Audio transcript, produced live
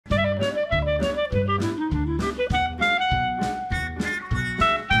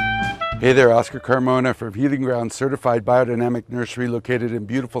Hey there, Oscar Carmona from Healing Ground Certified Biodynamic Nursery located in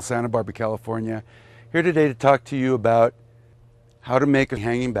beautiful Santa Barbara, California. Here today to talk to you about how to make a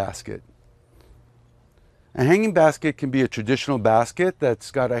hanging basket. A hanging basket can be a traditional basket that's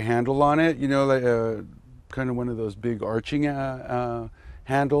got a handle on it, you know, like kind of one of those big arching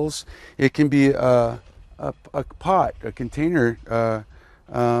handles. It can be a pot, a container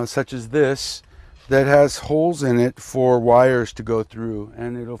such as this, that has holes in it for wires to go through,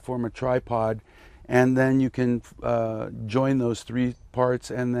 and it'll form a tripod, and then you can join those three parts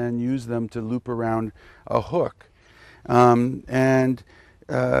and then use them to loop around a hook. Hanging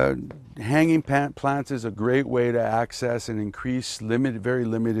plants is a great way to access and increase very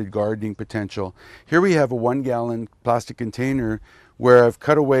limited gardening potential. Here we have a 1 gallon plastic container where I've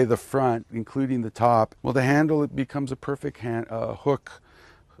cut away the front, including the top. Well, the handle, it becomes a perfect hook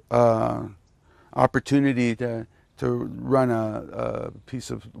opportunity to run a piece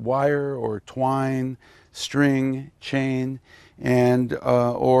of wire or twine, string, chain, and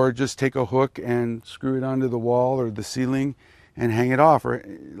or just take a hook and screw it onto the wall or the ceiling and hang it off, or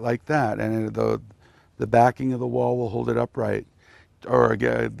like that, and the backing of the wall will hold it upright, or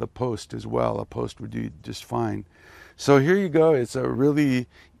again the post as well. A post would do just fine. So here you go. It's a really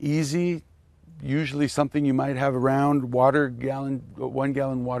easy, usually something you might have around. 1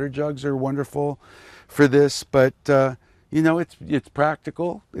 gallon water jugs are wonderful for this, but you know, it's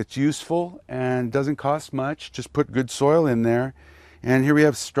practical, it's useful, and doesn't cost much. Just put good soil in there. And here we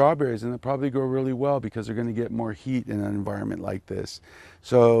have strawberries, and they'll probably grow really well because they're going to get more heat in an environment like this.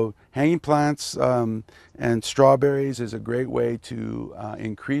 So hanging plants and strawberries is a great way to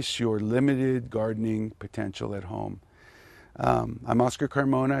increase your limited gardening potential at home. I'm Oscar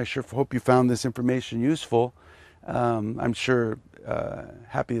Carmona. I sure hope you found this information useful. I'm sure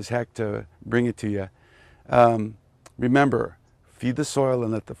happy as heck to bring it to you. Remember, feed the soil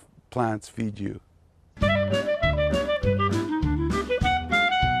and let the plants feed you.